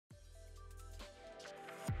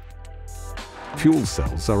Fuel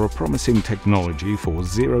cells are a promising technology for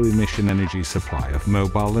zero-emission energy supply of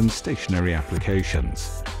mobile and stationary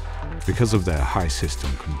applications. Because of their high system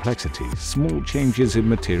complexity, small changes in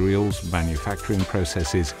materials, manufacturing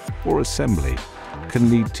processes, or assembly can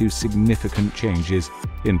lead to significant changes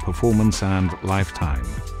in performance and lifetime.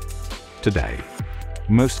 Today,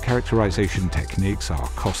 most characterization techniques are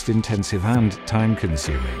cost-intensive and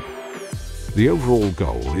time-consuming. The overall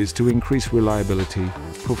goal is to increase reliability,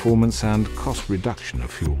 performance and cost reduction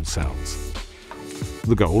of fuel cells.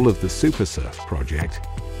 The goal of the SuperSurf project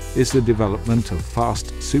is the development of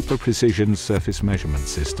fast, super-precision surface measurement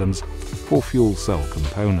systems for fuel cell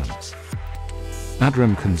components.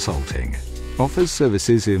 Adram Consulting offers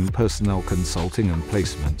services in personnel consulting and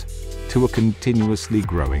placement to a continuously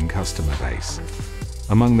growing customer base.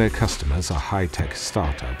 Among their customers are high-tech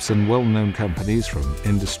startups and well-known companies from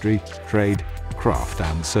industry, trade, craft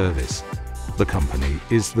and service. The company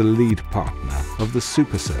is the lead partner of the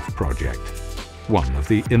SuperSurf project, one of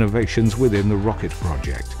the innovations within the rocket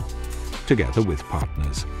project, together with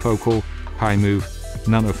partners Focal, Hymove,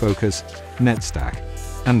 nanofocus, Nedstack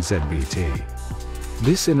and ZBT.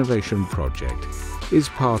 This innovation project is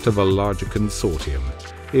part of a larger consortium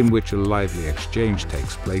in which a lively exchange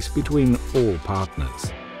takes place between all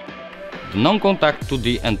partners. The non-contact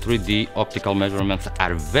 2D and 3D optical measurements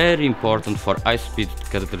are very important for high-speed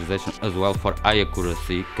characterization as well for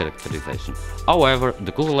high-accuracy characterization. However,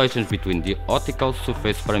 the correlations between the optical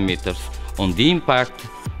surface parameters on the impact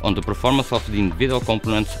on the performance of the individual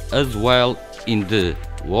components as well in the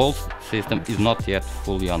whole system is not yet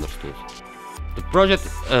fully understood. The project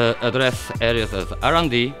addresses areas as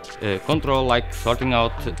R&D, control like sorting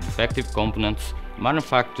out defective components,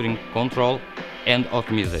 manufacturing control and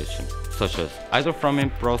optimization, such as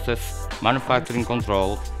hydroframing process, manufacturing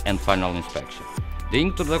control and final inspection. The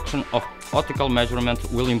introduction of optical measurement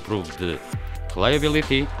will improve the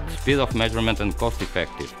reliability, speed of measurement and cost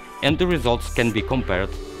effective, and the results can be compared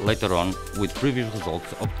later on with previous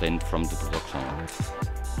results obtained from the production line.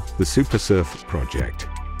 The SuperSurf project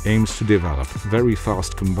aims to develop very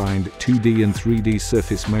fast combined 2D and 3D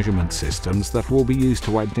surface measurement systems that will be used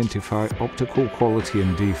to identify optical quality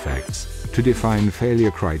and defects, to define failure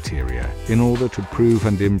criteria in order to prove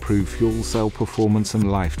and improve fuel cell performance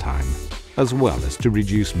and lifetime, as well as to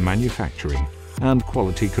reduce manufacturing and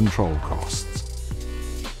quality control costs.